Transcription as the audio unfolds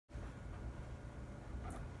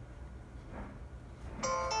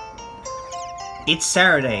It's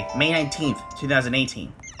Saturday, May 19th,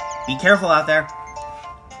 2018. Be careful out there.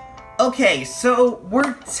 Okay, so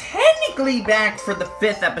we're technically back for the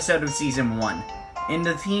 5th episode of Season 1 in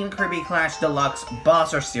the Team Kirby Clash Deluxe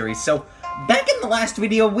Boss Rush series. So, back in the last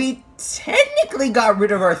video, we technically got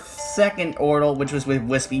rid of our second Ortal, which was with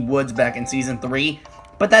Wispy Woods back in Season 3,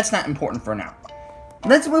 but that's not important for now.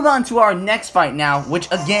 Let's move on to our next fight now, which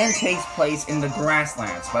again takes place in the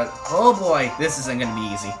Grasslands, but oh boy, this isn't going to be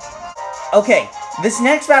easy. Okay, this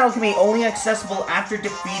next battle can be only accessible after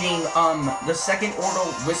defeating, the second Ortal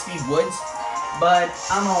Wispy Woods, but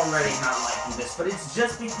I'm already not liking this, but it's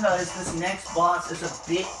just because this next boss is a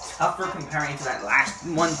bit tougher comparing to that last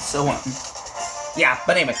one, so, yeah,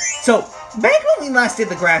 but anyway, so, back when we last did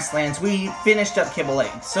the Grasslands, we finished up Kibble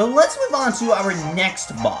Lane, so let's move on to our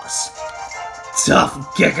next boss.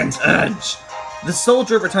 Tough Gigant's Edge! The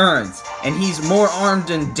soldier returns, and he's more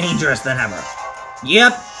armed and dangerous than ever.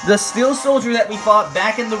 Yep, the steel soldier that we fought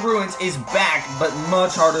back in the ruins is back, but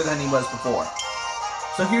much harder than he was before.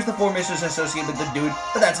 So here's the 4 missions associated with the dude,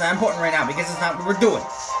 but that's not important right now because it's not what we're doing.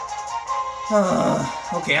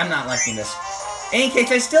 Okay, I'm not liking this. In any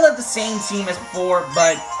case, I still have the same team as before,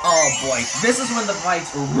 but oh boy, this is when the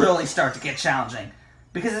fights really start to get challenging.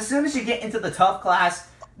 Because as soon as you get into the tough class,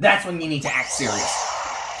 that's when you need to act serious.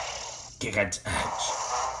 Gigant's Edge.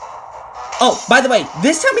 Oh, by the way,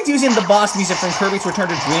 this time it's using the boss music from Kirby's Return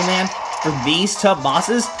to Dreamland for these tough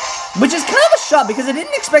bosses, which is kind of a shock because I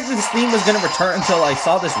didn't expect this theme was going to return until I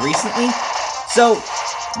saw this recently. So,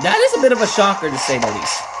 that is a bit of a shocker to say the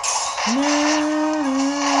least.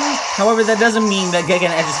 However, that doesn't mean that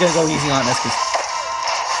Gigant Edge is going to go easy on us, because...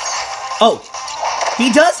 Oh, he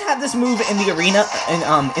does have this move in the arena, in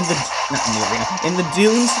the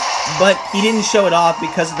dunes, but he didn't show it off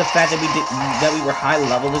because of the fact that we were high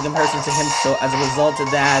leveled in comparison to him. So as a result of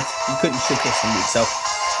that, he couldn't showcase the move. So,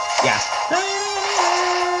 yeah.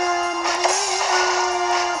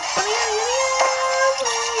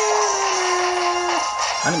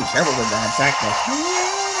 I'm gonna be careful with that attack though.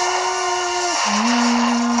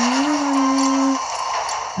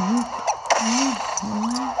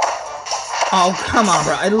 Oh, come on,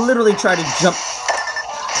 bro. I literally tried to jump.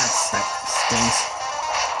 That stinks.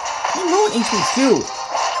 I'm low on HP too.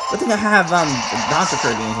 Good thing I have, Dr.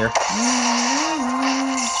 Kirby in here.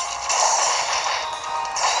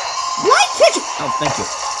 Why can't you? Oh, thank you.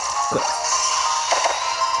 Good.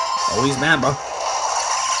 Oh, he's mad, bro.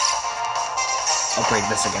 Upgrade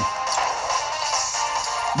this again.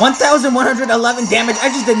 1,111 damage. I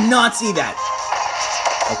just did not see that.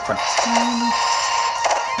 Oh, crap.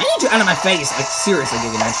 I need you out of my face. Like, seriously,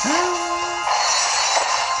 Gigant Edge.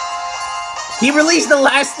 He released the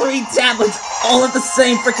last 3 tablets all at the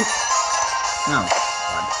same freaking... Oh,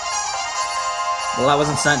 God. Well, I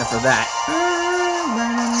wasn't signed up for that.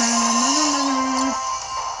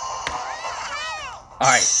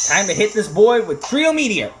 Alright, time to hit this boy with Trio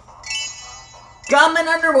Meteor. Coming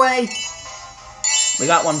underway. We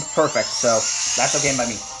got one perfect, so that's okay by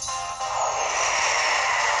me.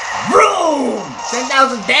 Vroom!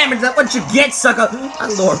 10,000 damage, that's what you get, sucker! My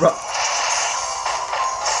lord, bro.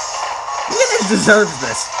 Gigant Edge deserves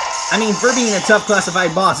this. I mean, for being a tough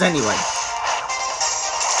classified boss anyway.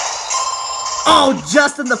 Oh,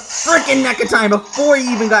 just in the freaking neck of time before he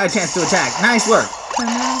even got a chance to attack. Nice work.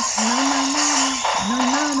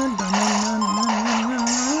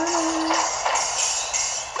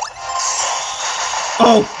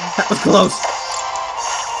 Oh, that was close.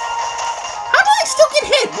 How do I still get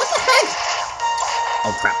hit? What the heck?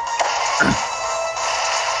 Oh, crap.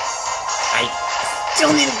 I still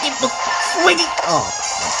need to keep swinging. Oh,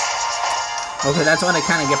 okay, that's what I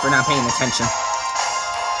kind of get for not paying attention.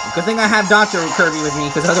 Good thing I have Dr. Kirby with me,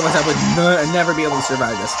 because otherwise I would never be able to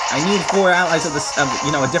survive this. I need 4 allies of this, you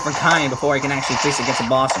know, a different kind before I can actually face against a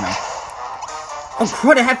boss now. Oh,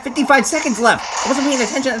 crud, I have 55 seconds left. I wasn't paying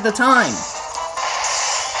attention at the time.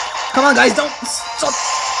 Come on, guys, don't stop.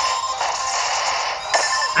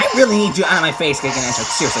 I really need you out of my face, Gigant Edge. Like,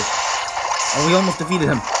 seriously. Oh, we almost defeated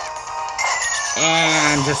him.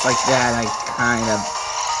 And just like that, I kind of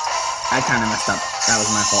messed up. That was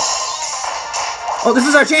my fault. Oh, this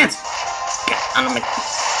is our chance. Get out of my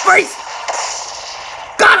face.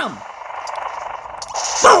 Got him.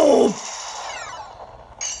 Boom.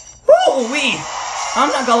 Woo-wee. I'm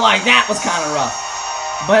not gonna lie, that was kind of rough.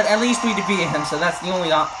 But at least we defeated him, so that's the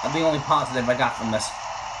only positive I got from this.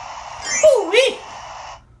 Woo-wee!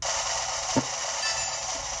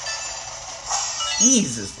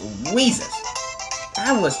 Jesus Louises.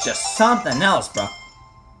 That was just something else, bro.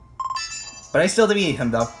 But I still defeated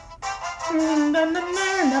him, though.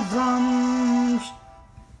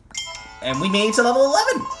 And we made it to level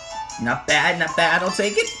 11. Not bad, not bad. I'll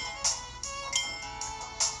take it.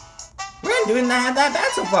 We're not doing that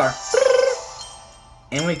bad so far.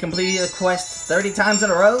 And we completed the quest 30 times in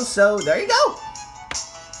a row, so there you go.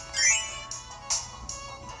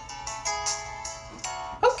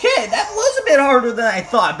 Okay, that was a bit harder than I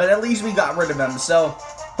thought, but at least we got rid of him. So,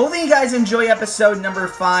 hopefully you guys enjoy episode number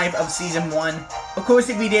 5 of Season 1. Of course,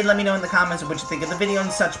 if you did, let me know in the comments what you think of the video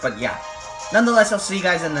and such, but yeah. Nonetheless, I'll see you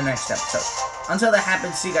guys in the next episode. Until that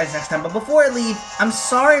happens, see you guys next time. But before I leave, I'm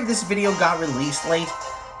sorry if this video got released late.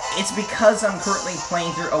 It's because I'm currently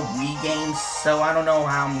playing through a Wii game, so I don't know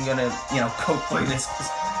how I'm gonna, go through this.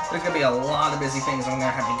 There's gonna be a lot of busy things I'm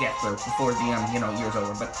gonna have to get through before the, year's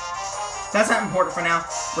over. But that's not important for now.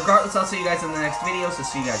 Regardless, I'll see you guys in the next video, so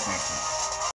see you guys next time.